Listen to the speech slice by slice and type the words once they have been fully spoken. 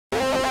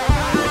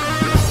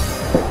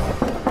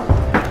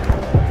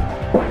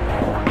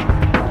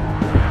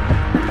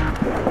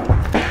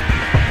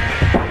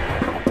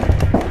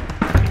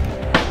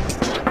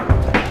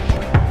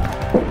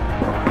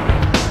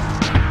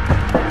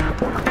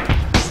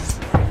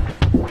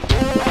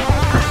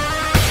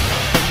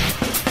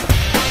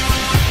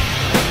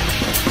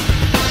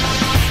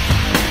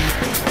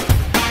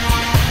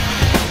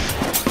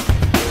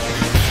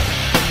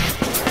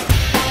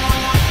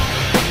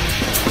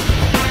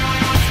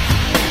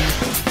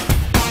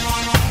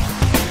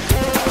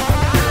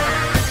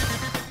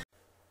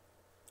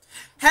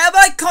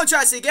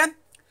Contrast again.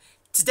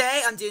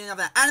 Today I'm doing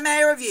another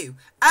anime review,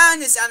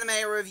 and this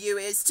anime review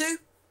is to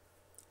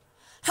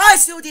High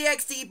School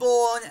DxD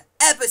BorN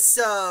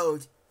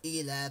episode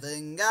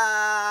 11,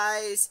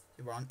 guys.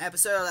 We're on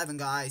episode 11,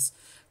 guys.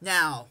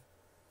 Now,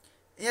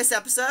 in this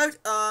episode,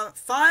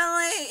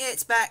 finally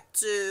it's back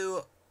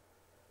to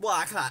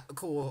what I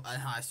call a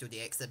High School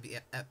DxD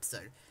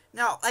episode.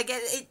 Now,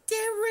 again, it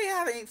didn't really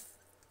have any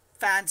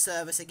fan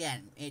service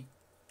again. It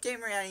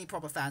didn't really have any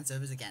proper fan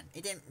service again.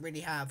 It didn't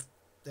really have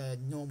the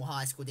normal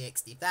High School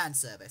DxD fan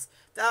service.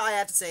 That I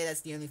have to say, that's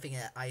the only thing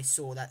that I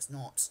saw that's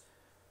not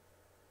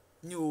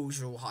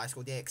usual High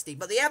School DxD.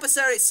 But the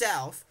episode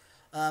itself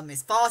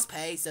is fast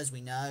paced, as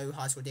we know.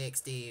 High School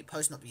DxD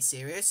supposed not to be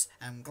serious.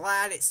 I'm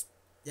glad this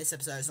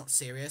episode is not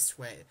serious,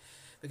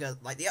 because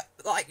like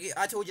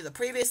I told you, the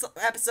previous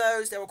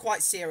episodes they were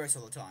quite serious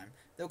all the time.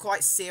 They were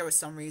quite serious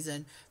for some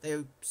reason. They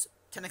were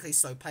technically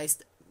slow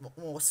paced,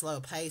 more slow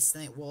paced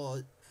than it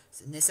was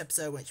in this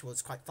episode, which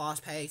was quite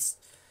fast paced.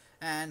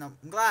 And I'm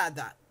glad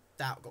that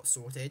that got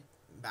sorted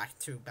back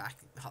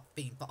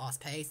being fast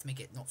paced to make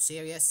it not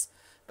serious.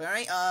 But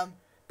anyway,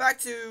 back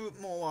to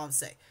more what I want to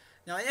say.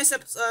 Now in this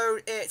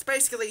episode, it's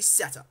basically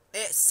set up.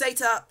 It's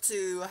set up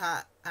to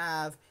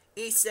have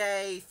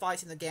Issei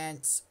fighting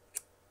against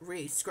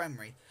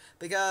Reviwe,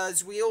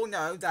 because we all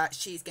know that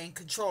she's getting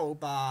controlled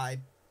by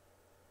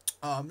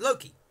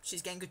Loki.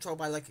 She's getting controlled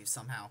by Loki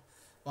somehow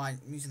by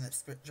using the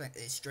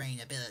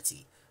strain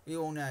ability. We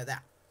all know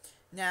that.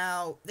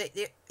 Now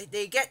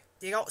they got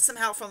some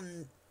help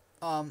from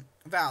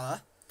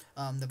Valor,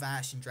 the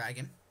Vanishing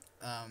Dragon.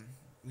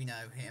 We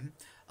know him.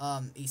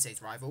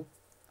 Issei's rival.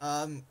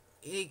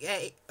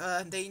 They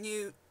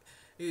knew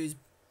who's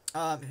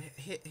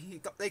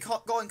they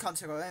got in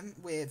contact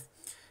with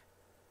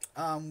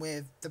him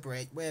with the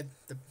bridge, with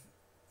the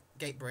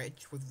gate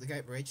bridge,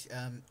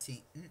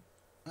 team.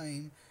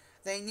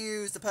 They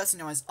knew the person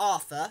known as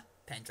Arthur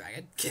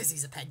Pendragon, because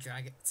he's a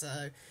Pendragon.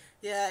 So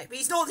yeah,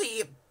 he's not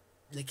the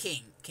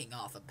King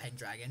Arthur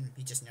Pendragon.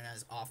 He's just known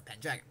as Arthur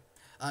Pendragon.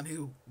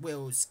 Who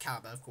wields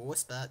Caliber, of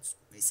course, but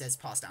it says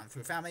passed down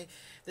through family.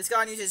 This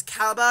guy uses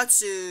Caliber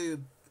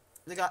to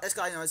this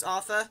guy known as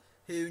Arthur,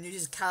 who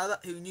uses Caliber,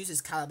 who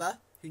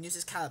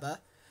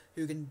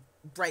can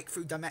break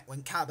through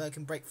when Caliber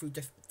can break through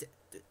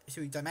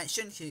through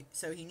dimension.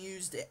 So he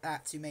used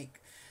that to make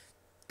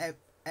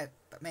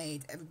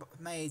made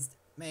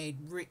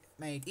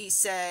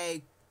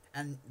Issei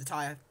and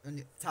the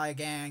entire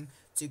gang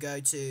to go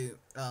to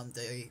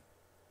the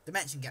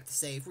dimension gap to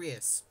save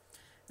Rias.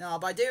 Now,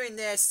 by doing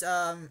this,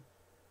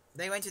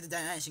 they went to the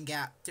dimension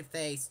gap to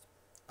face,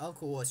 of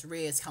course,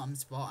 Rias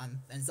comes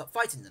and ends up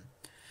fighting them.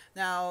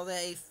 Now,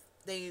 they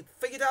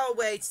figured out a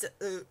way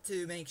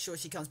to make sure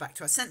she comes back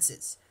to her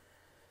senses.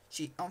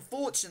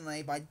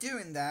 Unfortunately, by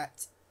doing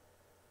that,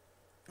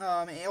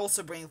 it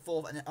also brings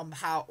forth an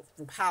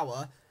unpowerful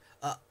power.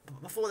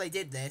 Before they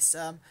did this,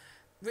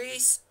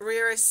 Rias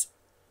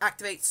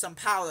activates some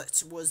power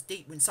that was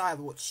deep inside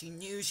her, which she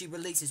usually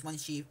releases when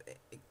she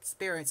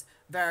experiences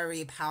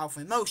very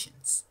powerful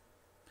emotions.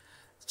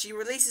 She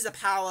releases a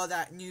power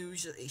that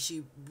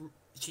she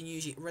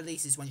usually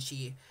releases when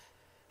she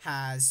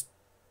has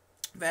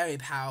very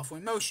powerful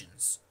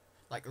emotions,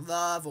 like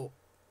love or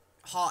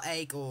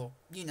heartache, or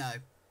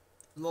a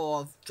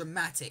lot of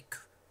dramatic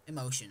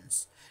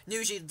emotions. And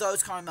usually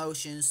those kind of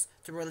emotions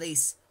to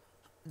release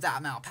that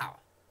amount of power.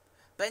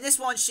 But in this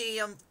one,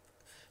 she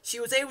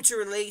was able to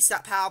release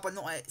that power, but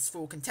not at its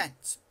full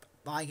content,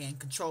 by getting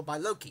controlled by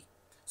Loki.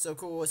 So of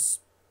course,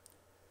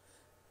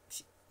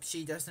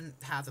 she doesn't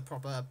have the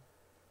proper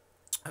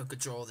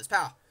control of this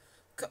power.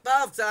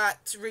 Above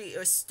that,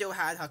 Rita still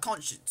had her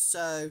conscience,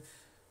 so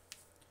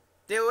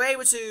they were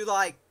able to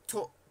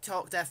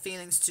talk their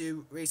feelings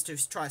to Rita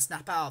to try to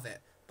snap out of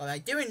it. But by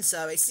doing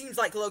so, it seems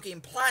like Loki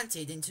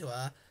implanted into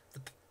her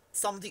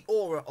some of the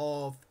aura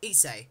of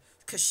Issei,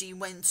 because she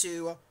went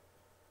to,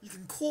 you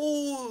can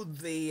call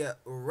the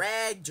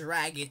Red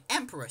Dragon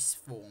Empress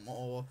form,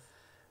 or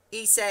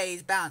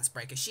Issei's Balance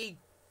Breaker. She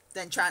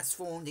then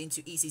transformed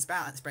into Issei's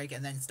Balance Breaker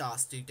and then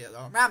starts to do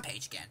a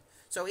rampage again.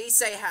 So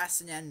Issei has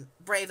to then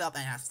brave up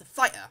and has to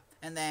fight her.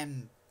 And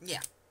then, yeah.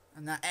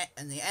 And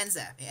it ends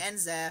there. It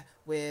ends there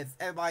with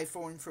everybody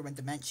falling through a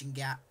dimension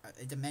gap,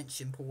 a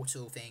dimension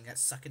portal thing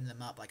that's sucking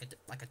them up like a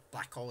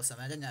black hole or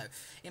something. I don't know.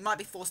 It might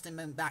be forcing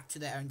them back to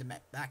their own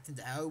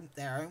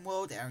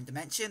world, their own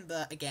dimension.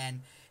 But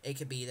again, it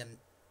could be the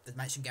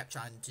dimension gap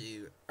trying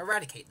to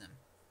eradicate them.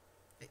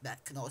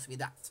 That can also be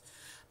that.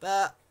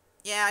 But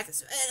yeah,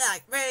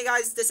 really,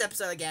 guys, this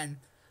episode again.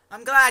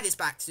 I'm glad this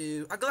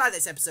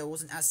episode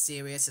wasn't as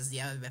serious as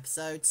the other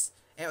episodes.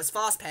 It was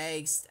fast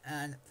paced,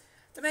 and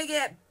to make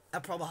it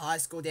a proper High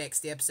School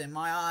DxD episode in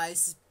my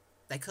eyes,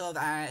 they could have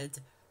added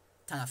a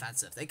ton of fan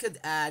service. They could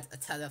add a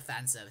ton of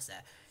fan service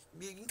there.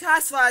 You can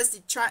classify as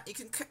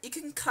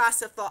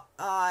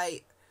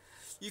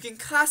you can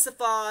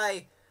classify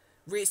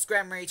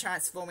Reviwe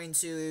transforming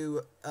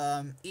into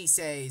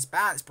Issei's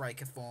Balance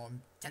Breaker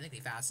form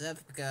technically fan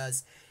service,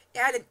 because it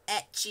had an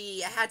ecchi,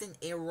 it had an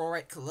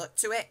heroic look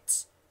to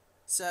it.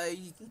 So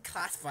you can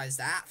classify as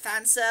that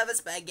fan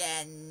service, but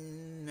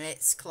again,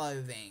 it's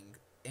clothing.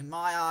 In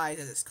my eyes,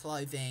 it's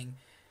clothing.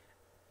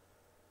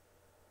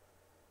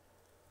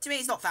 To me,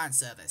 it's not fan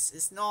service.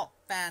 It's not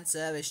fan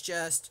service.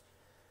 Just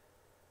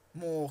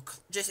more.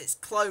 It's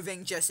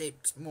clothing. Just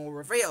it's more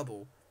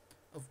revealable.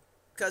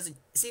 Because it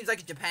seems like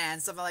in Japan,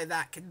 something like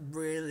that can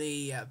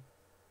really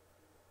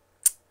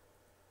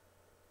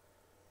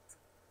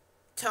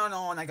turn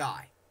on a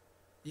guy.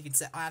 You can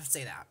say, I have to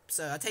say that.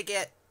 So I take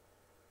it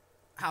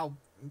how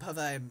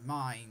perverted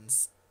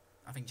minds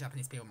I think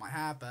Japanese people might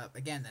have, but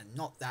again, they're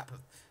not that.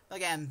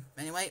 Again,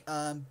 anyway,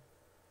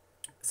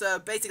 so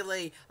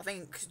basically, I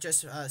think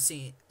just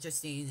seeing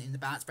in the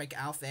balance breaker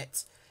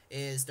outfit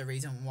is the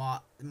reason why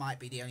it might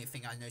be the only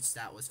thing I noticed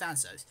that was fan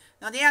service.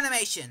 Now the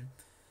animation.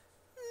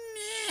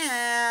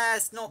 Yeah,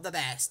 it's not the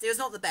best. It was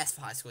not the best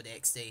for High School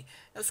DxD. It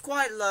was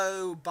quite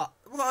low, but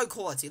low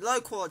quality.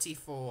 Low quality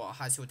for a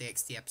High School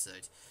DxD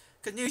episode.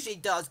 Because usually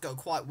it does go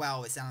quite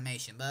well with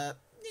animation, but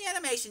the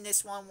animation in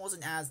this one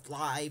wasn't as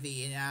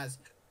lively and as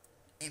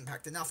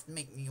impact enough to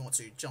make me want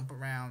to jump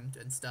around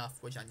and stuff,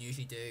 which I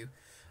usually do,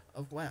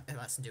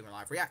 unless I'm doing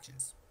live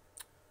reactions.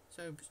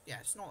 So yeah,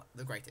 it's not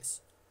the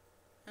greatest.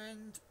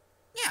 And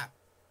yeah,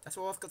 that's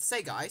all I've got to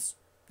say, guys.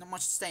 Not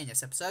much to say in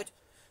this episode.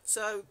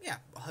 So yeah,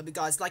 I hope you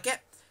guys like it.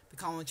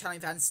 Become a channel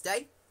fans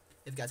today.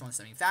 If you guys want to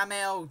send me fan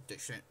mail,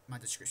 my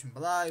description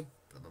below.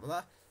 Blah blah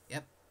blah.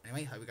 Yep.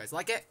 Anyway, hope you guys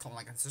like it. Comment,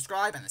 like, and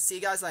subscribe, and I'll see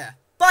you guys later.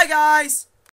 Bye, guys.